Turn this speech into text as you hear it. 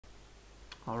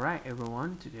Alright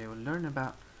everyone, today we'll learn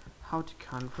about how to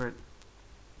convert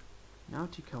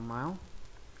nautical mile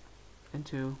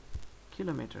into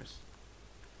kilometers.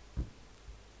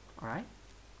 Alright,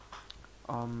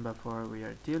 before we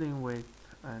are dealing with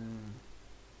an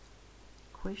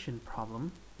equation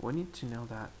problem, we need to know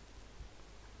that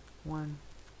 1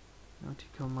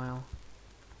 nautical mile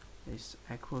is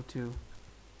equal to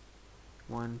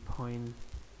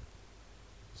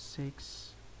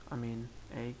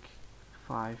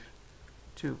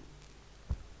 852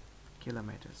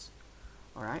 kilometers.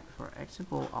 Alright, for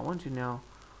example, I want to know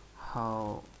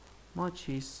how much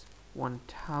is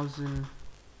 1000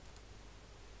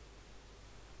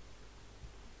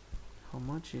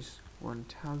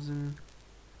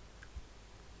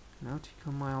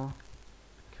 nautical mile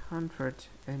convert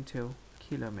into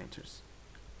kilometers.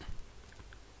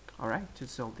 Alright, to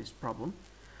solve this problem,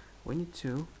 we need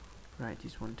to write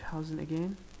this 1000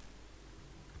 again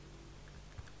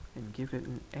and give it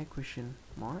an equation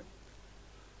mark.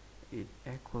 It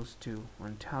equals to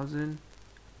 1000.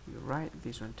 We write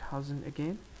this 1000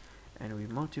 again and we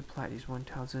multiply this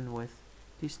 1000 with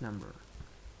this number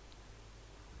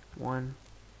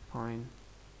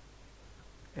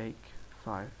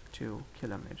 1.852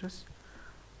 kilometers.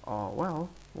 Well,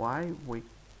 why we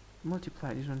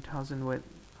multiply this 1000 with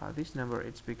this number?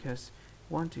 It's because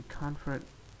we want to convert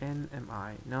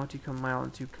NMI, nautical mile,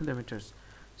 into kilometers.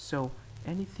 So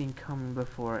anything coming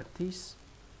before this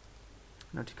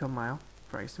nautical mile,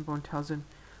 for example 1000,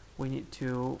 we need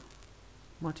to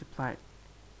multiply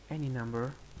any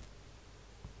number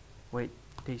with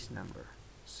this number.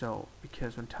 So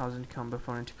because 1000 come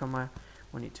before nautical mile,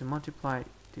 we need to multiply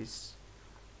this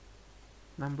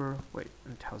number with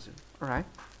 1000. Alright,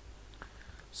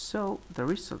 so the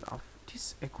result of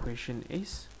this equation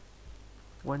is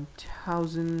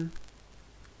 1000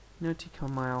 nautical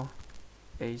mile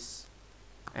is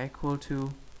equal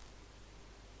to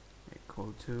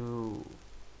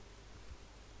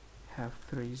have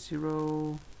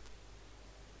 30,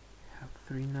 have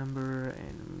 3 number,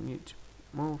 and we need to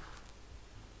move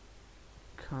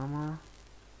comma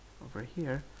over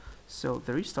here. So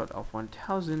the result of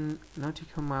 1000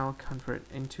 nautical mile convert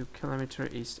into kilometer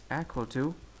is equal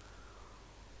to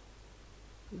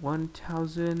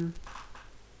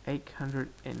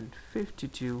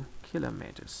 1852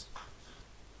 kilometers.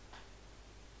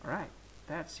 Alright,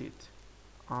 that's it.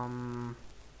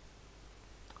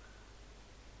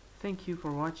 Thank you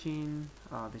for watching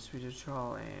this video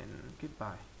tutorial, and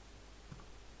goodbye.